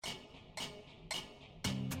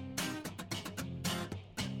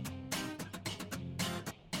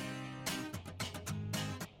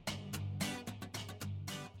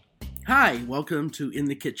Hi, welcome to In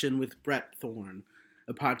the Kitchen with Brett Thorne,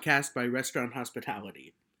 a podcast by Restaurant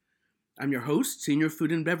Hospitality. I'm your host, Senior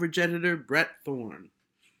Food and Beverage Editor Brett Thorne.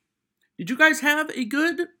 Did you guys have a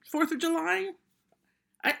good 4th of July?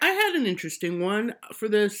 I had an interesting one. For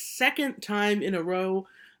the second time in a row,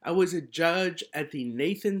 I was a judge at the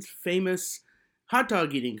Nathan's Famous hot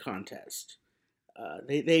dog eating contest.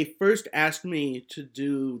 They first asked me to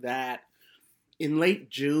do that in late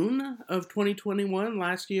June of 2021,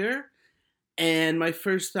 last year. And my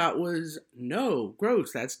first thought was, no,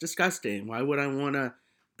 gross, that's disgusting. Why would I want to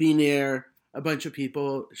be near a bunch of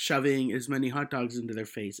people shoving as many hot dogs into their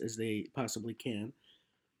face as they possibly can?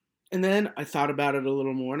 And then I thought about it a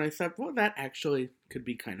little more, and I thought, well, that actually could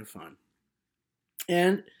be kind of fun.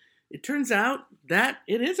 And it turns out that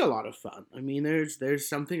it is a lot of fun. I mean, there's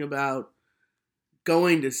something about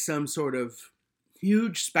going to some sort of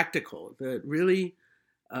huge spectacle that really,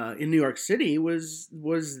 in New York City, was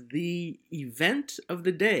the event of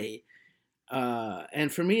the day. And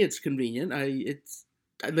for me, it's convenient. I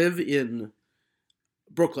live in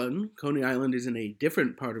Brooklyn. Coney Island is in a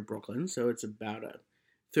different part of Brooklyn, so it's about a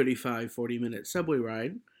 35, 40-minute subway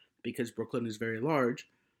ride because Brooklyn is very large.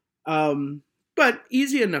 But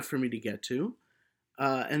easy enough for me to get to.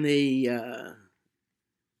 And they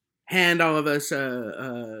hand all of us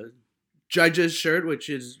a judge's shirt, which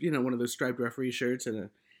is, one of those striped referee shirts, and a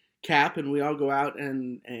cap, and we all go out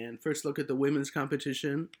and first look at the women's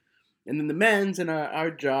competition, and then the men's, and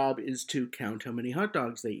our job is to count how many hot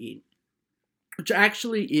dogs they eat, which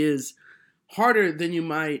actually is harder than you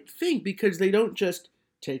might think, because they don't just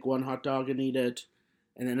take one hot dog and eat it,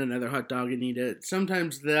 and then another hot dog and eat it.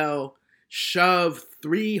 Sometimes they'll shove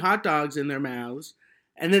 3 hot dogs in their mouths,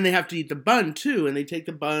 and then they have to eat the bun too, and they take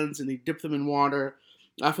the buns and they dip them in water.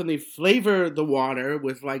 Often they flavor the water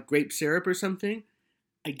with like grape syrup or something.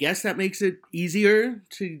 I guess that makes it easier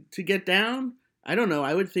to get down. I don't know.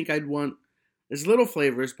 I would think I'd want as little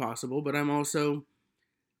flavor as possible, but I'm also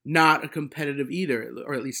not a competitive eater,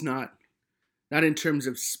 or at least not in terms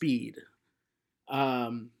of speed.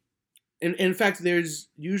 In fact, there's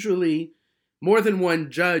usually more than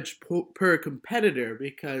one judge per competitor,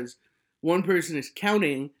 because one person is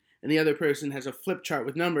counting and the other person has a flip chart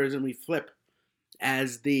with numbers, and we flip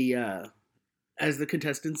as the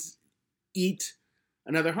contestants eat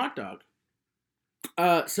another hot dog.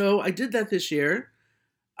 So I did that this year,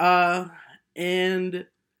 and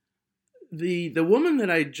the woman that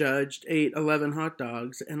I judged ate 11 hot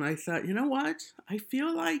dogs, and I thought, you know what? I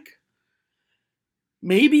feel like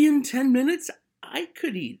maybe in 10 minutes I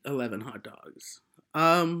could eat 11 hot dogs.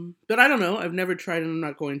 But I don't know. I've never tried, and I'm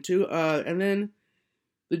not going to. And then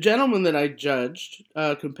the gentleman that I judged,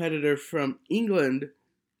 a competitor from England,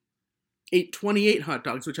 ate 28 hot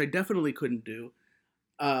dogs, which I definitely couldn't do.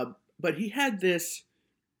 But he had this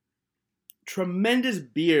tremendous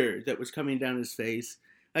beard that was coming down his face,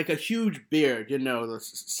 like a huge beard, the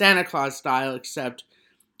Santa Claus style, except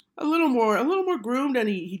a little more groomed, and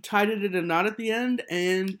he tied it in a knot at the end,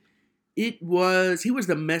 and he was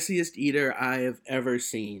the messiest eater I have ever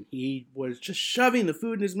seen. He was just shoving the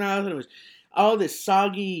food in his mouth, and it was all this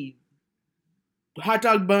soggy hot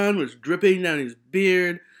dog bun was dripping down his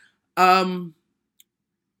beard. But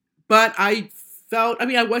I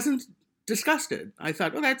wasn't disgusted. I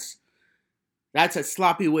thought, well, that's a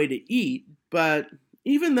sloppy way to eat. But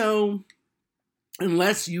even though,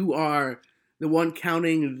 unless you are the one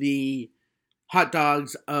counting the hot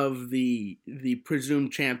dogs of the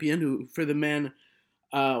presumed champion, who for the men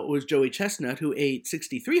was Joey Chestnut, who ate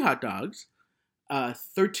 63 hot dogs,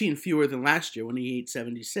 13 fewer than last year when he ate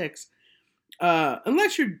 76.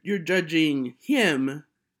 Unless you're judging him,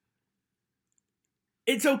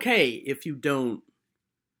 it's okay if you don't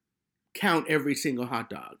count every single hot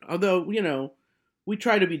dog. Although, we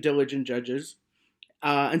try to be diligent judges.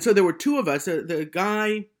 And so there were 2 of us. The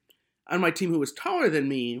guy on my team who was taller than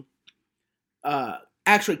me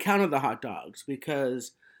actually counted the hot dogs,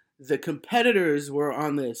 because the competitors were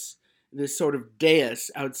on this sort of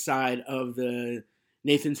dais outside of the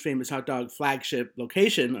Nathan's Famous hot dog flagship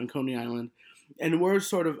location on Coney Island, and we're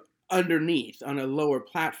sort of underneath on a lower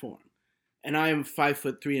platform. And I am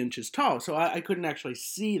 5'3" tall, so I couldn't actually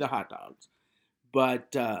see the hot dogs.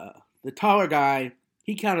 But the taller guy,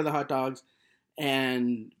 he counted the hot dogs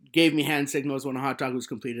and gave me hand signals when a hot dog was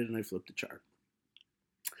completed, and I flipped the chart.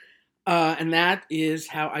 And that is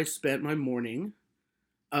how I spent my morning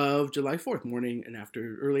of July 4th, morning and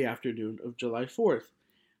early afternoon of July 4th.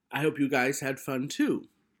 I hope you guys had fun too.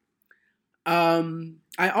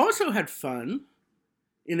 I also had fun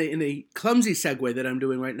in a clumsy segue that I'm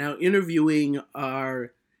doing right now, interviewing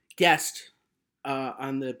our guest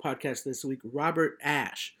on the podcast this week, Robert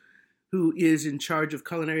Ash, who is in charge of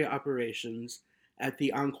culinary operations at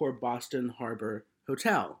the Encore Boston Harbor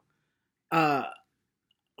Hotel.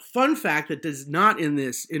 Fun fact that is not in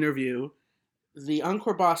this interview, the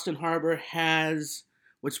Encore Boston Harbor has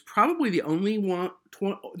what's probably the only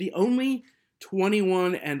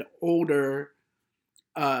 21 and older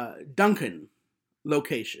Dunkin'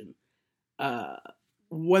 location.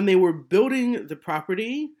 When they were building the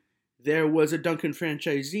property, there was a Dunkin'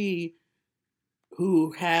 franchisee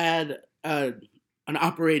who had an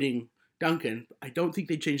operating Dunkin'. I don't think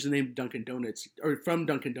they changed the name to Dunkin' Donuts, or from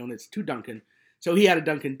Dunkin' Donuts to Dunkin'. So he had a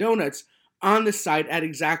Dunkin' Donuts on the site at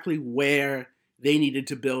exactly where they needed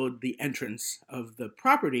to build the entrance of the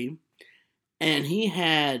property. And he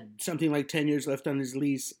had something like 10 years left on his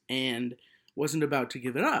lease and wasn't about to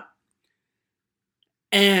give it up.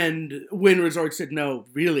 And Wynn Resort said, no,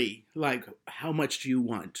 really, like, how much do you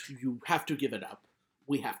want? You have to give it up.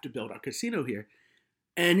 We have to build our casino here.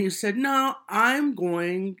 And he said, no, I'm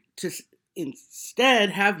going to instead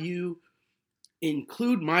have you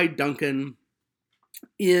include my Dunkin'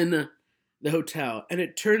 in the hotel. And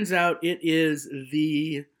it turns out it is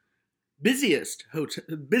the busiest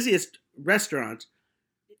restaurant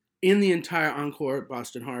in the entire Encore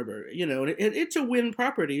Boston Harbor. You know, and it's a Wynn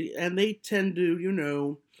property, and they tend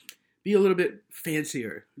to, be a little bit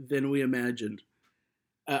fancier than we imagined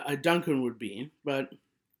a Dunkin' would be. But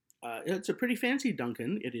it's a pretty fancy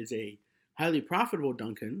Dunkin'. It is a highly profitable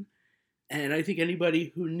Dunkin'. And I think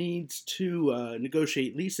anybody who needs to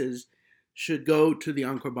negotiate leases should go to the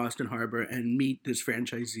Encore Boston Harbor and meet this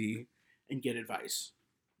franchisee and get advice,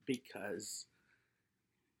 because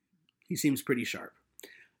he seems pretty sharp.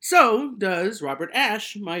 So does Robert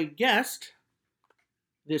Ashe, my guest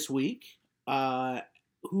this week,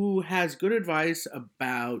 who has good advice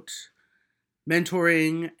about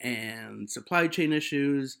mentoring and supply chain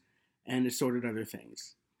issues and assorted other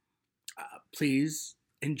things. Please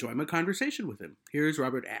enjoy my conversation with him. Here's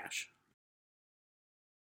Robert Ashe.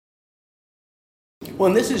 Well,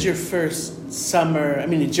 and this is your first summer. I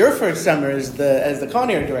mean, it's your first summer as the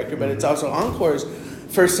culinary director, but it's also Encore's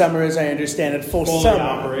first summer, as I understand it, full fully summer.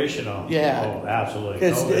 operational. Yeah. Oh, absolutely.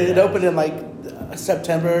 Because it opened in like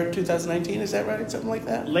September 2019, is that right? Something like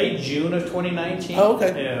that? Late June of 2019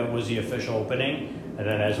 was the official opening. And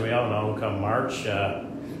then, as we all know, come March,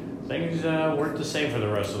 things weren't the same for the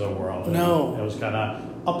rest of the world. No. It was kind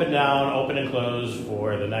of up and down, open and close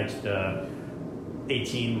for the next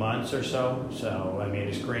 18 months or so. So, I mean,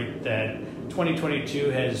 it's great that 2022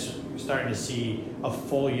 has starting to see a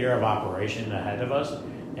full year of operation ahead of us,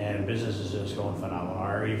 and business is just going phenomenal.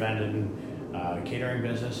 Our event and catering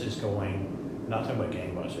business is going nothing but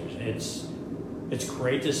gangbusters. It's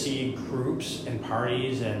great to see groups and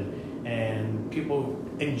parties and people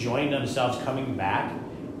enjoying themselves, coming back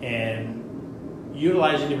and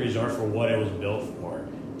utilizing the resort for what it was built for,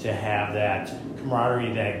 to have that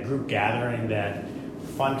camaraderie, that group gathering, that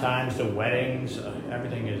fun times, the weddings,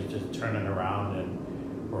 everything is just turning around, and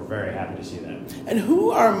we're very happy to see that. And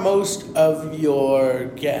who are most of your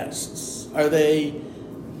guests? Are they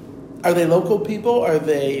local people? Are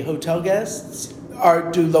they hotel guests?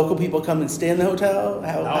 Do local people come and stay in the hotel?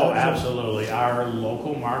 How absolutely. Our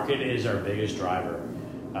local market is our biggest driver.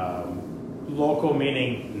 Local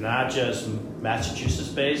meaning not just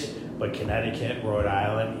Massachusetts-based, but Connecticut, Rhode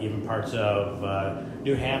Island, even parts of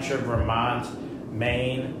New Hampshire, Vermont,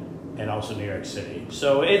 Maine, and also New York City.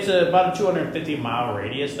 So it's about a 250-mile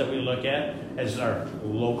radius that we look at as our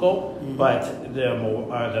local, but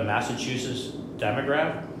the Massachusetts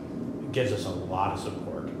demographic gives us a lot of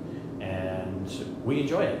support, and we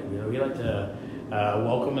enjoy it. We like to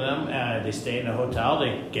welcome them. They stay in the hotel,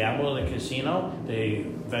 they gamble in the casino, they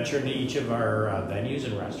venture into each of our venues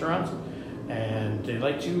and restaurants, and they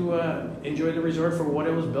like to enjoy the resort for what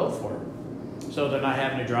it was built for. So they're not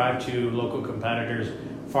having to drive to local competitors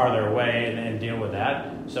farther away and deal with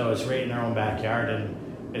that. So it's right in their own backyard,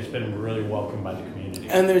 and it's been really welcomed by the community.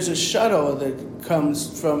 And there's a shuttle that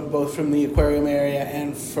comes both from the aquarium area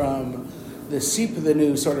and from the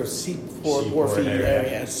new sort of Seaport Wharfy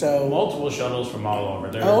area. So multiple shuttles from all over.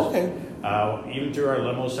 Okay. Even through our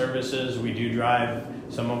limo services, we do drive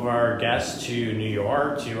some of our guests to New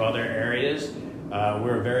York, to other areas.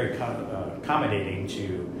 We're very accommodating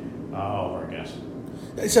to all of our guests.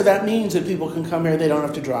 So that means that people can come here, they don't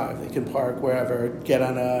have to drive. They can park wherever, get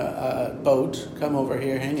on a boat, come over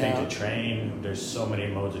here, hang out. Take the train. There's so many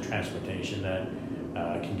modes of transportation that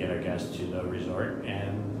can get our guests to the resort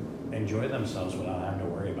and enjoy themselves without having to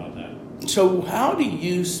worry about that. So how do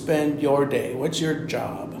you spend your day? What's your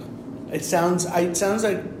job? It sounds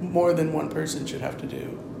like more than one person should have to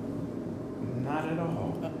do. Not at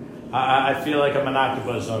all. I feel like I'm an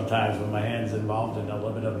octopus sometimes when my hand's involved in a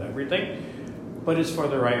little bit of everything, but it's for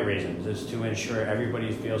the right reasons. It's to ensure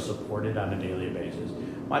everybody feels supported on a daily basis.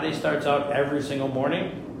 My day starts out every single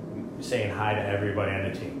morning saying hi to everybody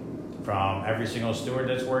on the team, from every single steward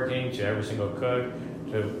that's working to every single cook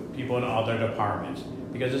to people in other departments,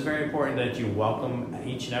 because it's very important that you welcome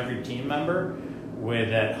each and every team member with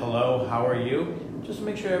that hello, how are you? Just to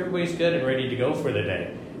make sure everybody's good and ready to go for the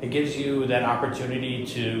day. It gives you that opportunity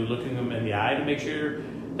to look them in the eye to make sure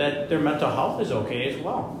that their mental health is okay as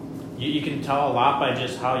well. You can tell a lot by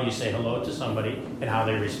just how you say hello to somebody and how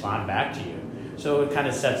they respond back to you. So it kind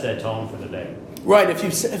of sets that tone for the day. Right.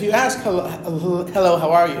 If you ask hello,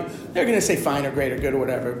 how are you? They're going to say fine or great or good or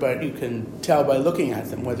whatever, but you can tell by looking at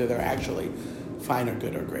them whether they're actually fine or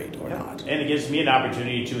good or great or not. And it gives me an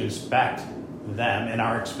opportunity to inspect them and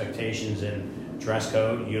our expectations in dress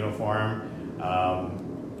code, uniform,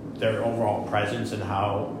 their overall presence, and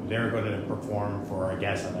how they're going to perform for our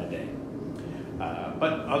guests on that day.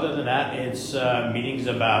 But other than that, it's meetings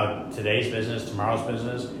about today's business, tomorrow's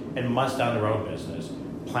business, and months down the road business.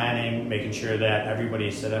 Planning, making sure that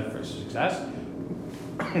everybody's set up for success,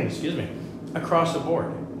 excuse me, across the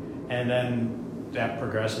board. And then that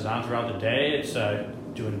progresses on throughout the day. It's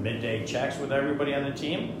doing midday checks with everybody on the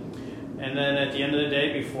team. And then at the end of the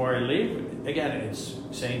day, before I leave, again, it's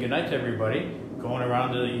saying goodnight to everybody, going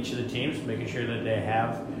around to each of the teams, making sure that they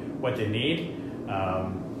have what they need.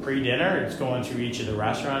 Pre-dinner, it's going through each of the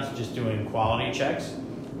restaurants, just doing quality checks,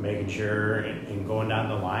 making sure and going down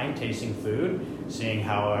the line, tasting food, seeing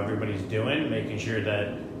how everybody's doing, making sure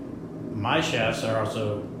that my chefs are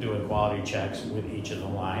also doing quality checks with each of the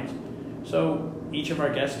lines. So each of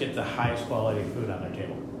our guests get the highest quality food on their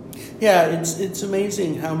table. Yeah, it's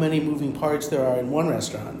amazing how many moving parts there are in one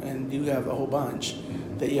restaurant, and you have a whole bunch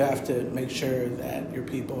that you have to make sure that your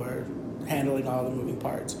people are handling all the moving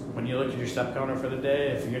parts. When you look at your step counter for the day,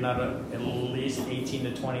 if you're not at least 18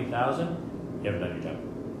 to 20,000, you haven't done your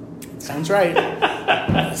job. Sounds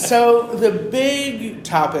right. So the big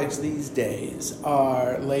topics these days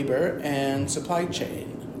are labor and supply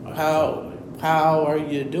chain. How are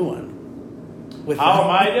you doing with How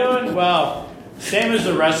am I doing? Well, same as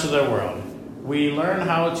the rest of the world. We learn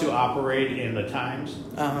how to operate in the times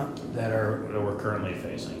that we're currently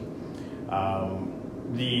facing.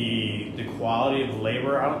 The quality of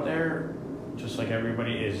labor out there, just like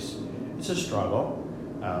everybody, it's a struggle.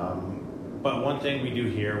 But one thing we do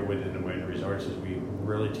here within the Wynn Resorts is we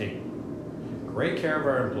really take great care of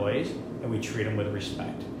our employees and we treat them with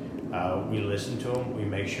respect. We listen to them. We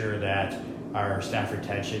make sure that our staff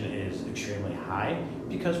retention is extremely high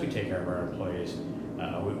because we take care of our employees.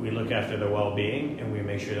 We look after their well-being and we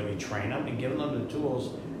make sure that we train them and give them the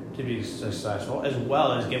tools to be successful, as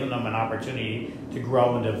well as giving them an opportunity to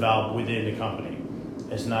grow and develop within the company.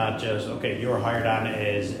 It's not just, okay, you're hired on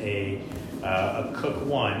as a cook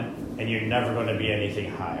one and you're never going to be anything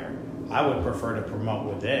higher. I would prefer to promote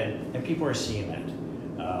within, and people are seeing that.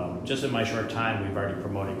 Just in my short time, we've already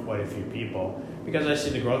promoted quite a few people because I see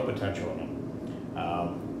the growth potential in them.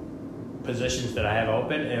 Positions that I have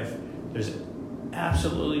open, if there's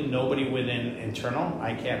absolutely nobody within internal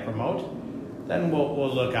I can't promote, then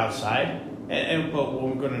we'll look outside, but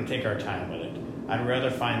we're going to take our time with it. I'd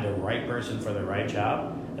rather find the right person for the right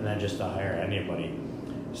job and then just to hire anybody.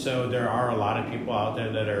 So there are a lot of people out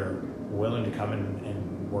there that are willing to come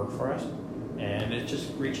and work for us, and it's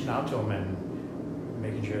just reaching out to them and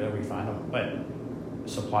making sure that we find them. But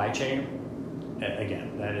supply chain,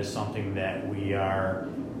 again, that is something that we are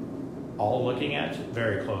all looking at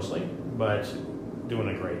very closely, but doing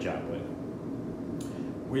a great job with.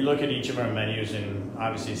 We look at each of our menus, and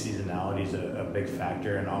obviously seasonality is a big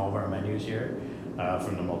factor in all of our menus here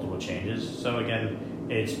from the multiple changes. So again,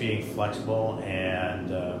 it's being flexible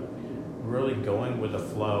and really going with the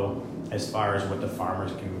flow as far as what the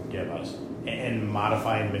farmers can give us, and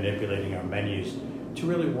modifying, manipulating our menus to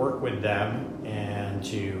really work with them and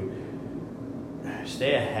to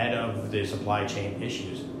stay ahead of the supply chain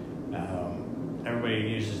issues. Everybody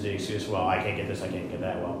uses the excuse, well, I can't get this, I can't get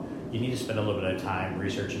that. Well, you need to spend a little bit of time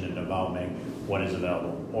researching and developing what is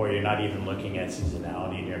available, or you're not even looking at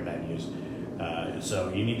seasonality in your menus. So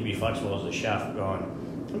you need to be flexible as a chef,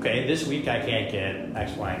 going, okay, this week I can't get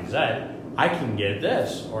X, Y, and Z. I can get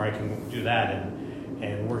this, or I can do that,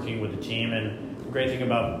 and working with the team. And the great thing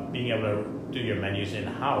about being able to do your menus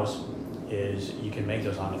in-house is you can make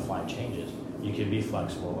those on-the-fly changes. You can be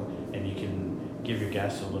flexible, and you can give your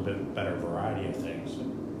guests a little bit better variety of things.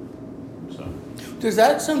 So, does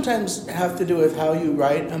that sometimes have to do with how you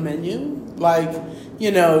write a menu? Like,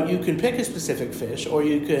 you can pick a specific fish, or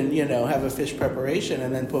you can, have a fish preparation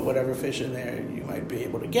and then put whatever fish in there you might be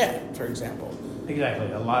able to get, for example.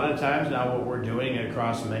 exactly. A lot of times now what we're doing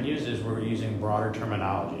across menus is we're using broader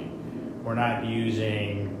terminology. We're not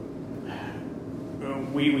using,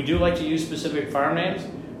 we do like to use specific farm names,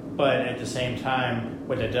 but at the same time,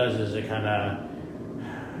 what that does is it kind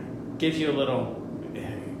of gives you a little,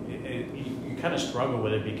 you kind of struggle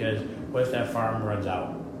with it, because what if that farm runs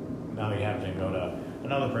out? Now you have to go to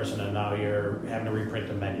another person, and now you're having to reprint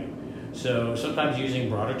the menu. So sometimes using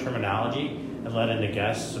broader terminology and letting the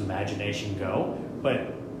guests' imagination go,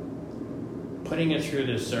 but putting it through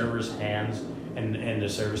the server's hands and the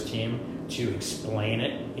service team to explain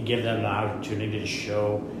it and give them the opportunity to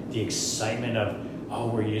show the excitement of, oh,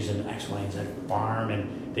 we're using X, Y, and Z farm,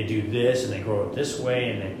 and they do this, and they grow it this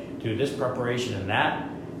way, and they do this preparation, and that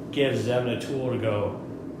gives them the tool to go,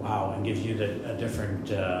 wow, and gives you a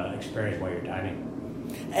different experience while you're dining.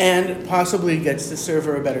 And possibly gets the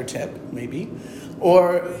server a better tip, maybe.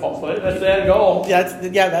 Or hopefully, that's the end goal.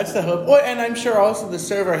 That's the hope. And I'm sure also the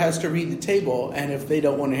server has to read the table, and if they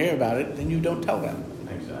don't want to hear about it, then you don't tell them.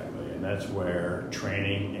 Exactly, and that's where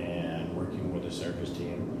training and working with the service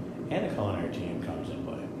team and the culinary team comes in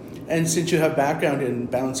play. And since you have background in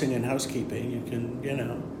balancing and housekeeping, you can,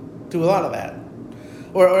 do a lot of that.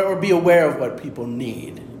 Or be aware of what people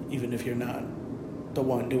need, even if you're not the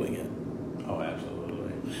one doing it. Oh, absolutely.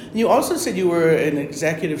 You also said you were an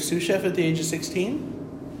executive sous chef at the age of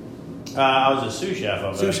 16? I was a sous chef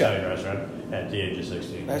of an Italian restaurant at the age of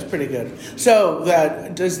 16. That's pretty good. So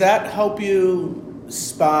does that help you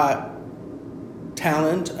spot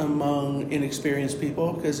talent among inexperienced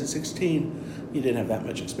people? Because at 16, you didn't have that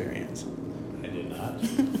much experience. I did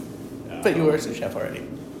not. But you were a sous chef already.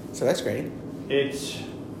 So that's great.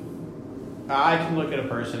 I can look at a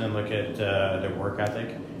person and look at their work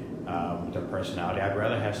ethic, their personality. I'd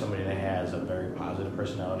rather have somebody that has a very positive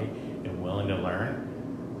personality and willing to learn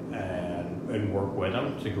and work with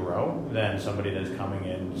them to grow than somebody that's coming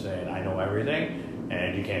in saying, I know everything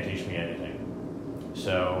and you can't teach me anything.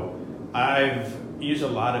 So I've used a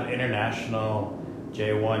lot of international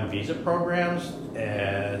J1 visa programs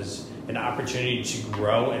as an opportunity to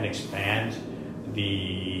grow and expand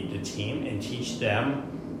the team and teach them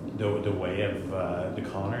the way of the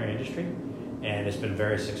culinary industry. And it's been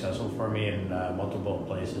very successful for me in multiple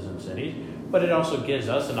places and cities. But it also gives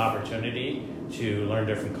us an opportunity to learn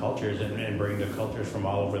different cultures and bring the cultures from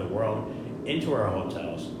all over the world into our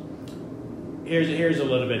hotels. Here's a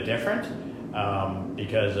little bit different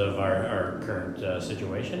because of our current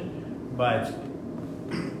situation, but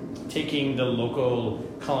taking the local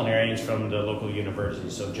culinarians from the local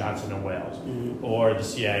universities, so Johnson & Wales, or the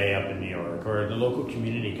CIA up in New York, or the local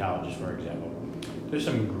community colleges, for example. There's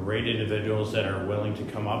some great individuals that are willing to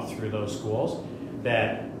come up through those schools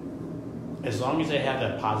that, as long as they have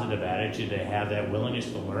that positive attitude, they have that willingness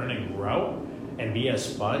to learn and grow and be a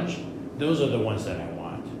sponge, those are the ones that I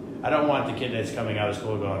want. I don't want the kid that's coming out of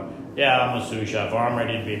school going, yeah, I'm a sous chef, or I'm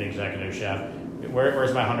ready to be an executive chef.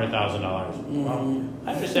 Where's my $100,000? Well,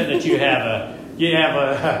 I understand that you have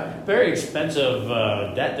a very expensive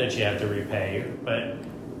debt that you have to repay, but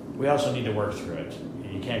we also need to work through it.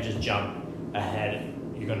 You can't just jump ahead.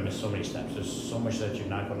 You're going to miss so many steps. There's so much that you're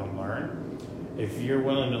not going to learn. If you're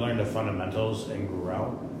willing to learn the fundamentals and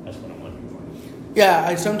grow, that's what I'm looking for. Yeah,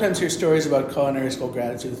 I sometimes hear stories about culinary school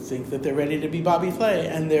grads who think that they're ready to be Bobby Flay,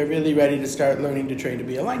 and they're really ready to start learning to train to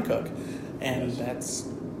be a line cook. And that's...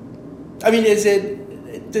 I mean,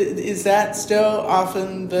 is that still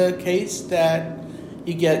often the case, that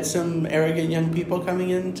you get some arrogant young people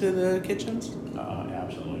coming into the kitchens?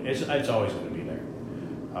 Absolutely. It's always going to be there.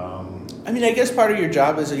 I mean, I guess part of your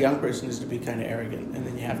job as a young person is to be kind of arrogant, and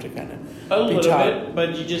then you have to kind of a little bit,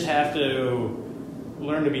 but you just have to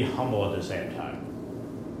learn to be humble at the same time.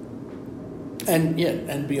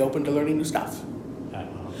 And be open to learning new stuff.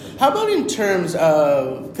 How about in terms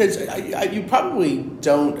of, because you probably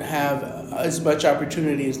don't have as much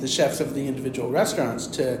opportunity as the chefs of the individual restaurants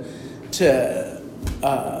to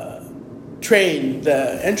train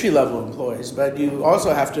the entry-level employees, but you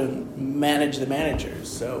also have to manage the managers.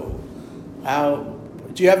 So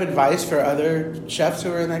do you have advice for other chefs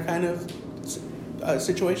who are in that kind of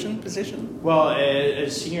position? Well,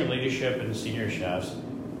 as senior leadership and senior chefs,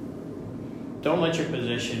 don't let your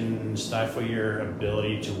position stifle your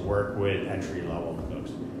ability to work with entry-level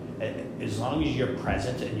cooks. As long as you're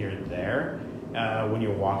present and you're there, when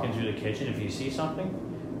you're walking through the kitchen, if you see something,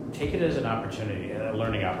 take it as an opportunity, a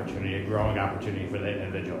learning opportunity, a growing opportunity for that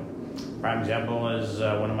individual. Prime example is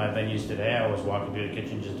one of my venues today. I was walking through the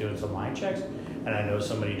kitchen just doing some line checks, and I noticed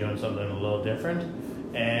somebody doing something a little different,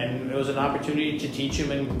 and it was an opportunity to teach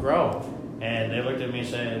them and grow. And they looked at me and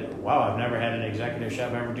said, wow, I've never had an executive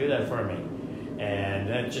chef ever do that for me. And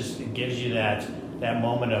that just gives you that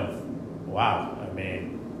moment of, wow, I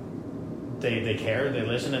mean, they care, they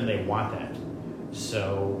listen, and they want that.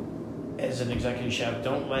 So as an executive chef,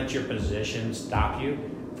 don't let your position stop you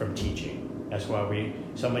from teaching. That's why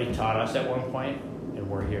somebody taught us at one point, and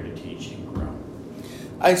we're here to teach and grow.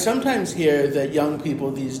 I sometimes hear that young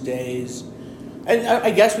people these days, and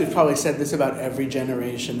I guess we've probably said this about every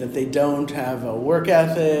generation, that they don't have a work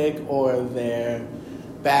ethic or they're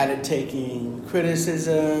bad at taking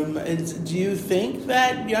criticism. Do you think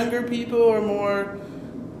that younger people are more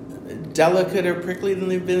delicate or prickly than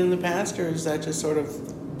they've been in the past, or is that just sort of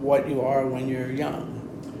what you are when you're young?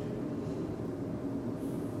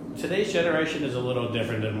 Today's generation is a little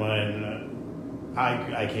different than when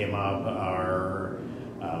I came up, or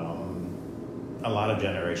a lot of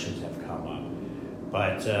generations have come up.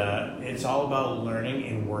 But it's all about learning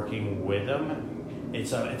and working with them.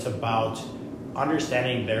 It's about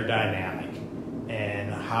understanding their dynamic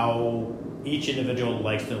and how each individual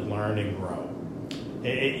likes to learn and grow.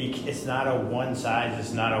 It's not a one size,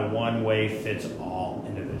 it's not a one way fits all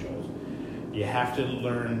individuals. You have to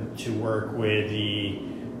learn to work with the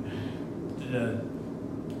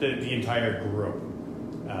entire group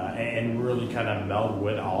and really kind of meld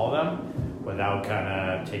with all of them without kind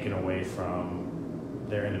of taking away from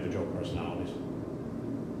their individual personalities.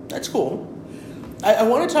 That's cool. I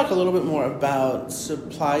want to talk a little bit more about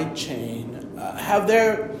supply chain. How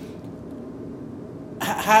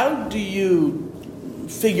do you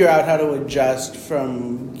figure out how to adjust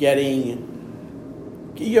from getting...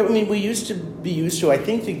 we used to be used to, I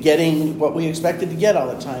think, to getting what we expected to get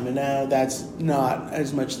all the time, and now that's not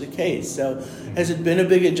as much the case. So has it been a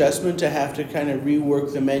big adjustment to have to kind of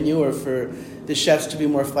rework the menu, or for the chefs to be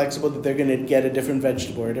more flexible, that they're going to get a different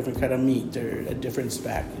vegetable or a different kind of meat or a different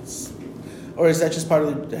spec? Or is that just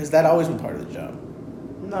has that always been part of the job?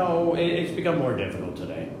 No, it's become more difficult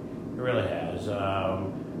today. It really has.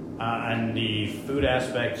 On the food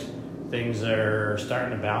aspect, things are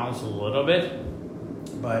starting to balance a little bit.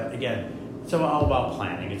 But again, it's all about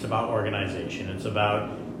planning. It's about organization. It's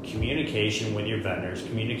about communication with your vendors,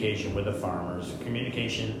 communication with the farmers,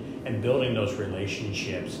 communication and building those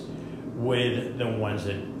relationships with the ones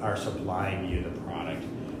that are supplying you the product.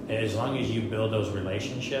 As long as you build those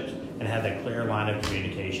relationships and have that clear line of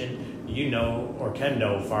communication, you know or can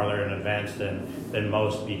know farther in advance than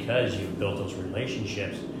most, because you've built those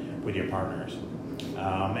relationships with your partners.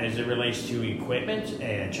 As it relates to equipment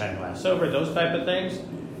and China glass silver, those type of things,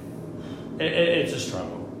 it's a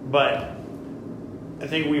struggle. But I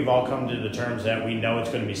think we've all come to the terms that we know it's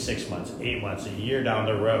going to be 6 months, 8 months, a year down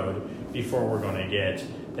the road before we're going to get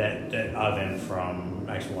that oven from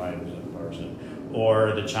X, Y, person,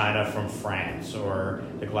 or the china from France, or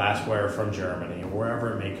the glassware from Germany, or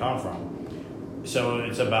wherever it may come from. So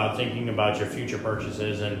it's about thinking about your future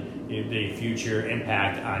purchases and the future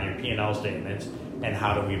impact on your P&L statements, and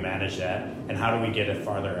how do we manage that, and how do we get it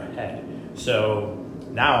farther ahead. So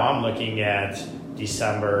now I'm looking at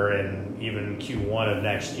December and even Q1 of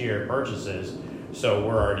next year purchases, so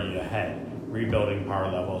we're already ahead, rebuilding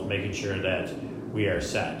power levels, making sure that we are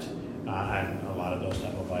set on a lot of those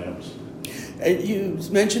type of items. You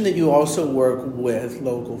mentioned that you also work with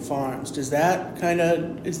local farms. Is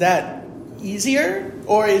that easier,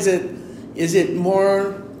 or is it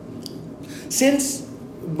more, since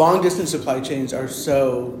long distance supply chains are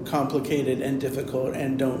so complicated and difficult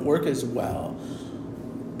and don't work as well,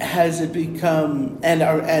 has it become, and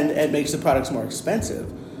it makes the products more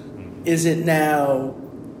expensive? Is it now,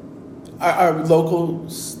 are local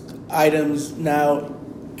items now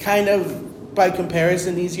kind of by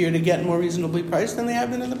comparison easier to get and more reasonably priced than they have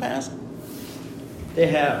been in the past? They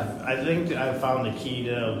have. I think I've found the key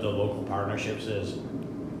to the local partnerships is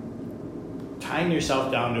tying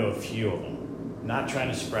yourself down to a few of them, not trying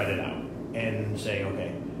to spread it out and say,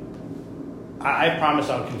 okay, I promise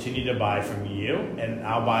I'll continue to buy from you, and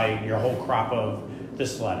I'll buy your whole crop of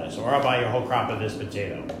this lettuce, or I'll buy your whole crop of this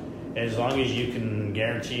potato. As long as you can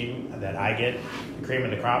guarantee that I get the cream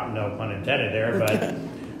of the crop, no pun intended there, but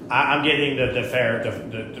I'm getting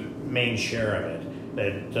the main share of it.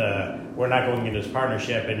 That we're not going into this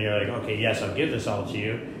partnership and you're like, okay, yes, I'll give this all to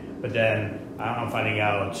you, but then I'm finding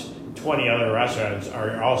out 20 other restaurants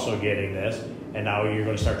are also getting this, and now you're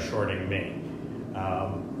going to start shorting me.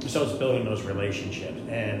 So it's building those relationships,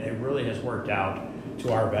 and it really has worked out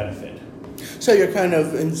to our benefit. So you're kind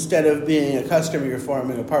of, instead of being a customer, you're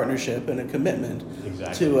forming a partnership and a commitment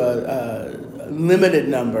Exactly. to a limited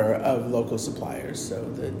number of local suppliers, so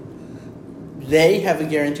that they have a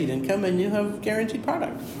guaranteed income and you have guaranteed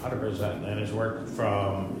product. 100%. And it's worked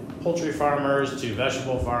from poultry farmers to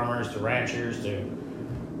vegetable farmers to ranchers to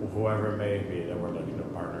whoever it may be that we're looking to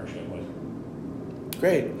partnership with.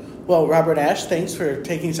 Great. Well, Robert Ash, thanks for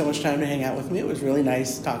taking so much time to hang out with me. It was really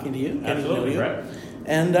nice talking to you, getting to know Absolutely, you. Brett.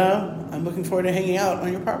 And I'm looking forward to hanging out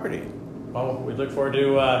on your property. Well, we look forward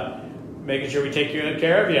to making sure we take good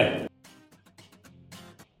care of you.